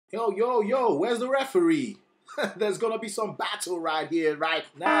Yo, yo, yo, where's the referee? There's gonna be some battle right here, right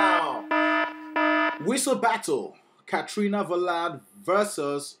now. Whistle battle. Katrina Velarde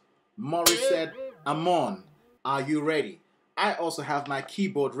versus Morissette Amon. Are you ready? I also have my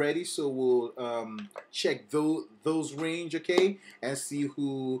keyboard ready, so we'll check those range, okay? And see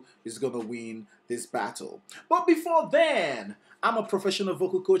who is gonna win this battle. But before then, I'm a professional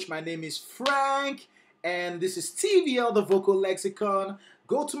vocal coach. My name is Frank, and this is TVL, the Vocal Lexicon.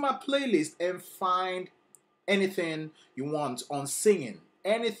 Go to my playlist and find anything you want on singing.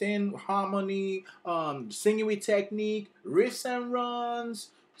 Anything, harmony, singing with technique, riffs and runs,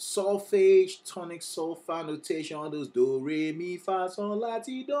 solfege, tonic, solfa, notation, all those do, re, mi, fa, sol, la,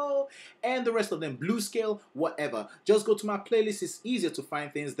 ti, do, and the rest of them, blues scale, whatever. Just go to my playlist. It's easier to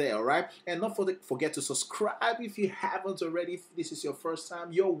find things there, all right? And not forget to subscribe if you haven't already. If this is your first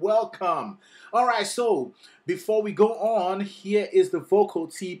time, you're welcome. All right, so before we go on, here is the vocal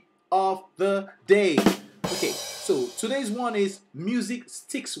tip of the day. Okay, so today's one is music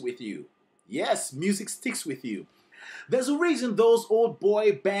sticks with you. Yes, music sticks with you. There's a reason those old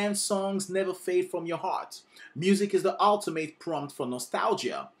boy band songs never fade from your heart. Music is the ultimate prompt for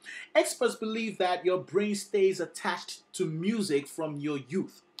nostalgia. Experts believe that your brain stays attached to music from your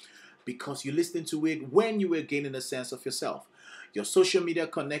youth because you listened to it when you were gaining a sense of yourself, your social media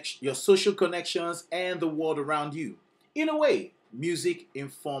connection, your social connections, and the world around you. In a way, music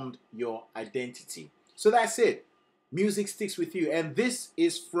informed your identity. So that's it. Music sticks with you. And this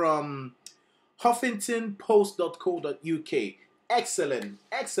is from huffingtonpost.co.uk. Excellent,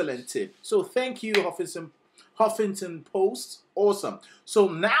 excellent tip. So thank you, Huffington Post. Awesome. So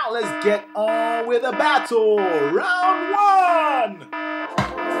now let's get on with the battle. Round one.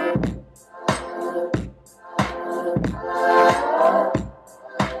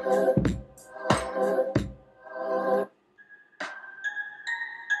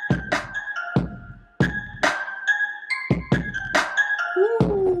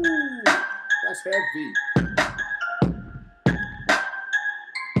 That's heavy.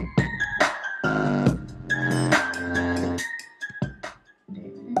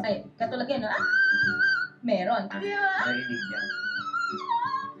 Ay, katulad yan, ah? Meron. Narinig niya.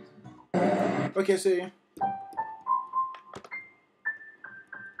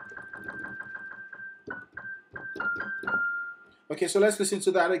 Okay, so let's listen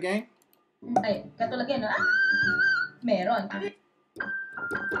to that again. Ay, katulad yan, ah? Meron.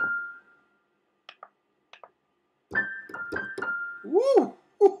 Woo!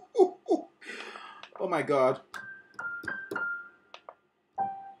 Oh my God.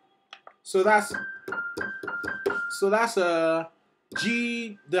 So that's a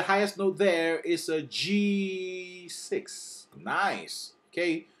G. The highest note there is a G6. Nice.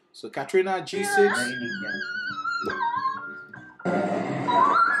 Okay. So Katrina G6. Narinig niya.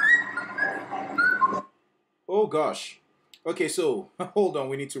 Oh gosh. Okay, so hold on.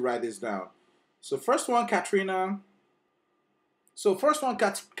 We need to write this down. So first one, Katrina. So first one,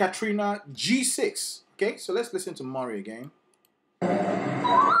 Katrina G6. Okay, so let's listen to Maury again.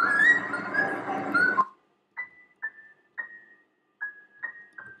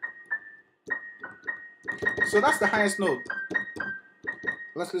 So that's the highest note.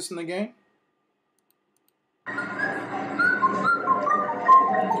 Let's listen again.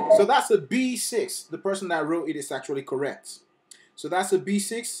 So that's a B6. The person that wrote it is actually correct. So that's a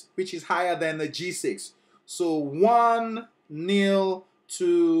B6, which is higher than the G6. So 1-0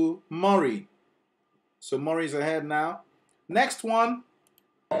 to Maury. So Maury's ahead now. Next one.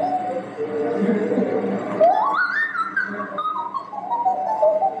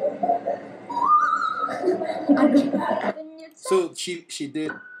 So she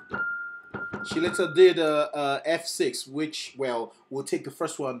later did a F6, which, well, we'll take the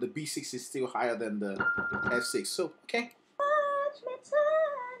first one. The B6 is still higher than the F6. So, okay. Watch me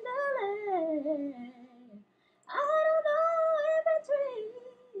tenderly. I don't know if it's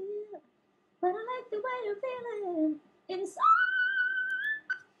real, but I like the way you're feeling inside.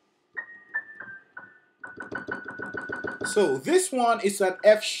 So this one is an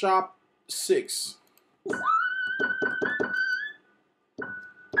F sharp 6.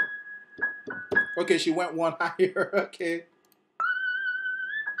 Okay, she went one higher. Okay.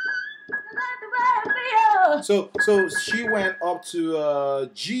 So she went up to a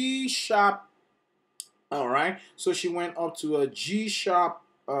G sharp. All right. So she went up to a G sharp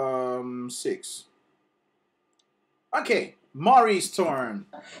 6. Okay, Maury's turn.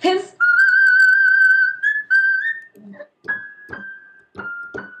 His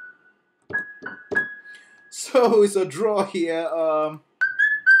So it's a draw here.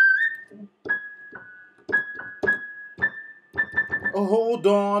 Oh, hold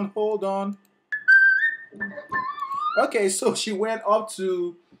on, hold on. Okay, so she went up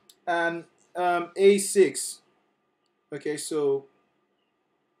to an A6. Okay, so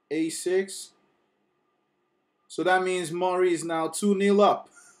A6. So that means Maury is now 2-0 up.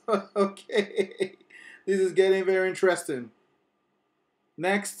 Okay. This is getting very interesting.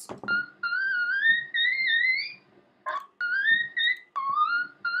 Next.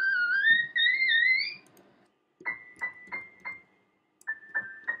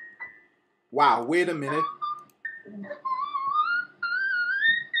 Wow, wait a minute.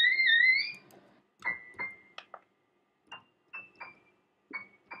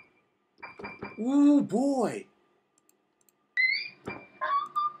 Ooh, boy.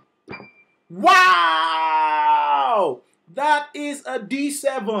 Wow! That is a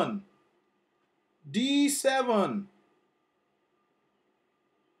D7. D7.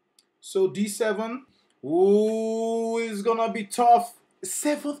 So D7. Ooh, it's gonna be tough.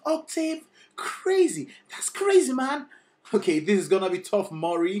 7th octave? Crazy. That's crazy, man. Okay, this is gonna be tough,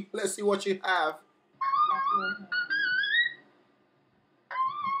 Maury. Let's see what you have.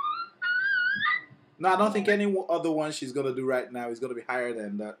 No, I don't think any other one she's gonna do right now is gonna be higher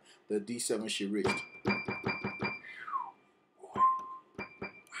than that the D7 she reached. Still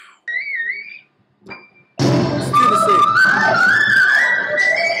the same.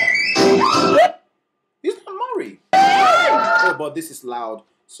 It's not Maury. Oh, but this is loud,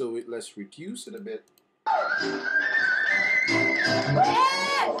 so let's reduce it a bit.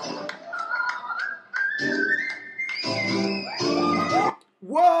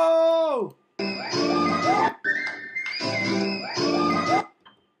 Whoa!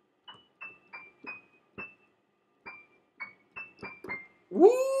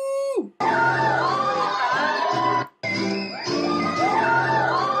 Woo!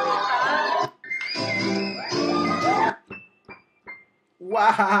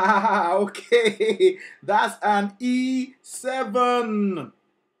 Wow, okay. That's an E7.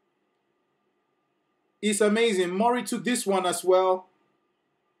 It's amazing. Maury took this one as well.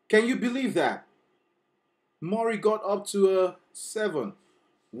 Can you believe that? Maury got up to a 7.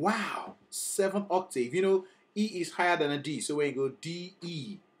 Wow, 7th octave. You know, E is higher than a D, so when you go D,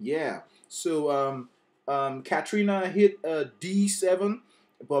 E. Yeah. So Katrina hit a D7,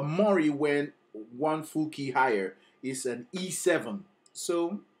 but Maury went one full key higher. It's an E7.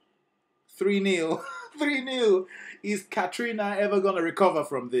 So 3-0. 3-0. Is Katrina ever gonna recover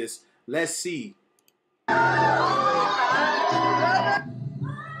from this? Let's see.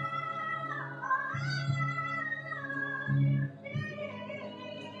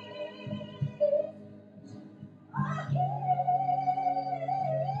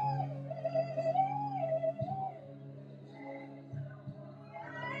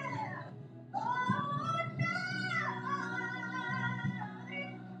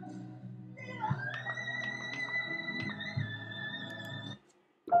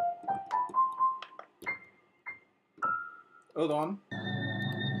 Hold on.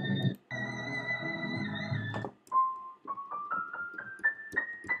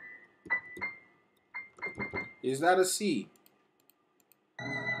 Is that a C?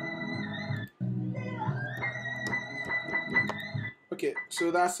 Okay, so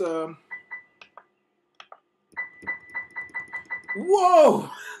that's a.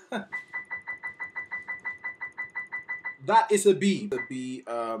 Whoa! That is a B. The B,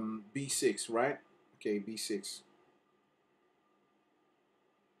 B6, right? Okay, B6.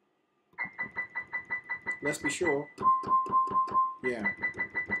 Let's be sure. Yeah.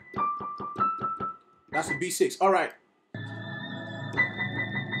 That's a B6. All right.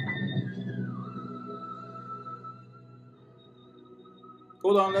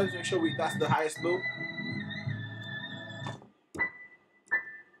 Hold on, let's make sure that's the highest note.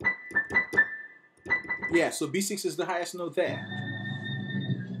 Yeah, so B6 is the highest note there.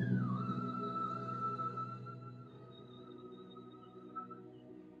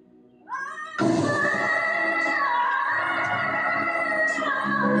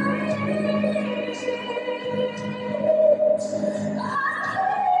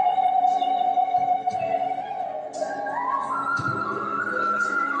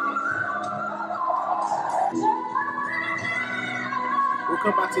 We'll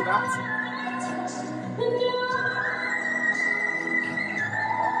come back to that.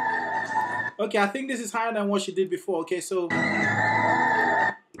 Okay, I think this is higher than what she did before. Okay, so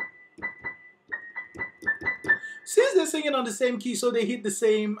since they're singing on the same key, so they hit the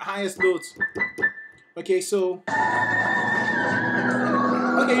same highest notes. Okay, so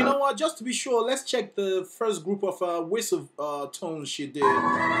okay, you know what? Just to be sure, let's check the first group of whistle tones she did.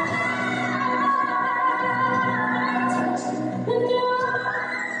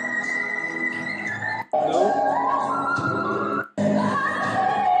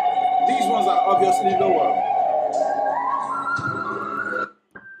 obviously lower.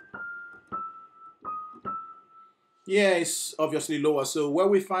 Yeah, it's obviously lower. So where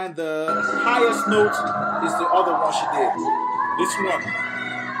we find the highest note is the other one she did. This one.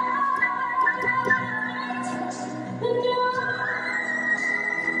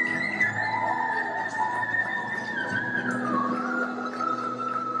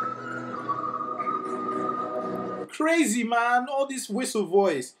 Crazy, man. All this whistle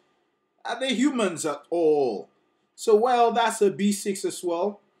voice. Are they humans at all? So, well, that's a B6 as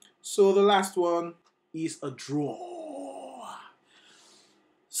well. So the last one is a draw.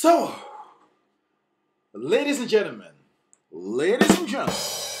 So, ladies and gentlemen,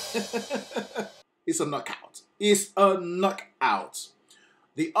 it's a knockout. It's a knockout.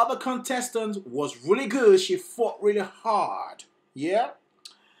 The other contestant was really good. She fought really hard. Yeah?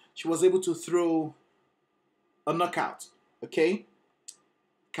 She was able to throw a knockout. Okay?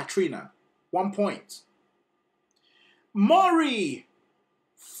 Katrina, 1 point. Mori,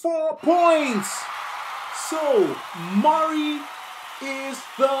 4 points. So, Mori is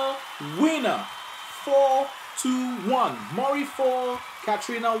the winner. 4-1. Mori 4,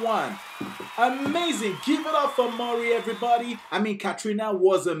 Katrina 1. Amazing. Give it up for Mori, everybody. I mean, Katrina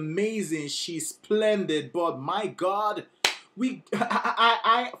was amazing. She's splendid. But my God,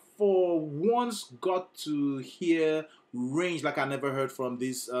 I for once got to hear range like I never heard from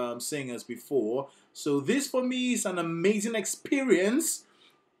these singers before. So this for me is an amazing experience.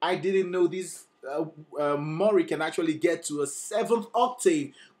 I didn't know this Mori can actually get to a 7th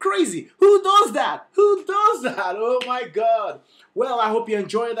octave. Crazy. Who does that? Who does that? Oh my God. Well, I hope you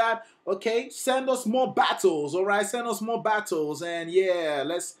enjoy that. Okay, send us more battles. All right, send us more battles. And yeah,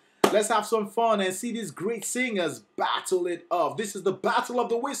 let's have some fun and see these great singers battle it off. This is the battle of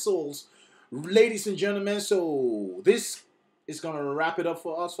the whistles, ladies and gentlemen. So this is gonna wrap it up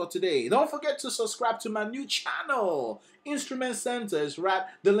for us for today. Don't forget to subscribe to my new channel, Instrument Centers. Right,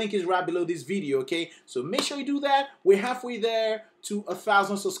 the link is right below this video. Okay, so make sure you do that. We're halfway there to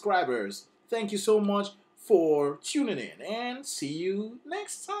 1,000 subscribers. Thank you so much for tuning in, and see you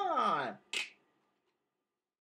next time.